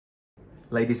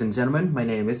Ladies and gentlemen, my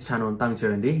name is Chanon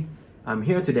Tangchirandi. I'm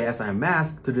here today as I'm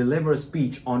asked to deliver a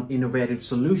speech on innovative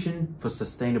solution for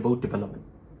sustainable development.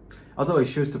 Although I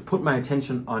choose to put my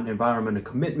attention on environmental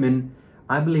commitment,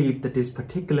 I believe that this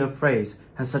particular phrase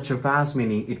has such a vast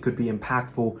meaning it could be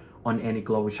impactful on any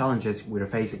global challenges we're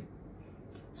facing.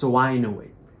 So why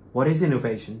innovate? What is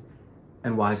innovation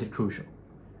and why is it crucial?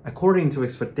 According to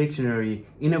Oxford Dictionary,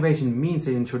 innovation means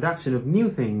the introduction of new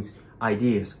things,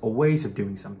 ideas, or ways of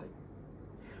doing something.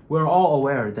 We're all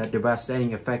aware that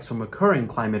devastating effects from occurring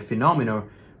climate phenomena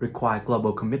require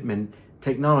global commitment,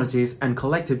 technologies, and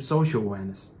collective social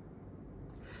awareness.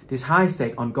 This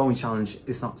high-stake ongoing challenge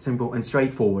is not simple and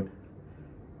straightforward.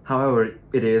 However,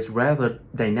 it is rather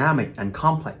dynamic and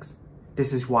complex.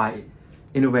 This is why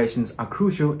innovations are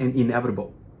crucial and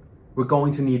inevitable. We're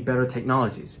going to need better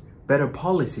technologies, better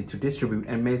policy to distribute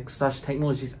and make such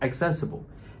technologies accessible,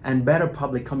 and better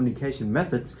public communication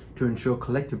methods to ensure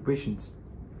collective visions.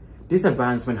 This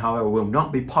advancement, however, will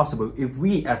not be possible if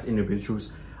we as individuals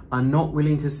are not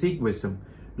willing to seek wisdom,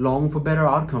 long for better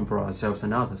outcome for ourselves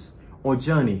and others, or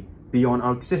journey beyond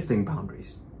our existing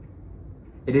boundaries.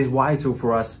 It is vital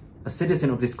for us, as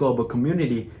citizens of this global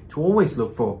community, to always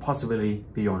look for a possibility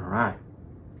beyond our eye.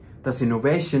 Thus,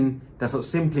 innovation does not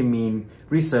simply mean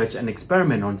research and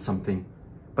experiment on something,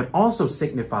 but also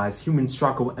signifies human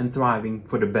struggle and thriving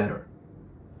for the better.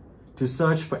 To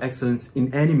search for excellence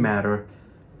in any matter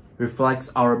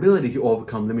reflects our ability to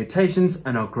overcome limitations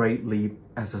and our great leap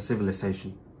as a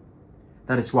civilization.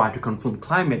 That is why to confront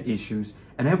climate issues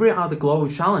and every other global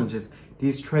challenges,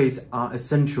 these traits are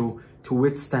essential to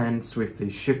withstand swiftly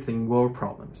shifting world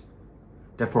problems.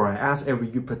 Therefore, I ask every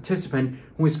youth participant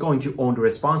who is going to own the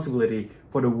responsibility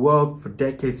for the world for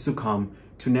decades to come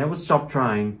to never stop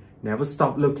trying, never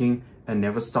stop looking, and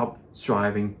never stop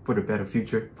striving for the better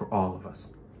future for all of us.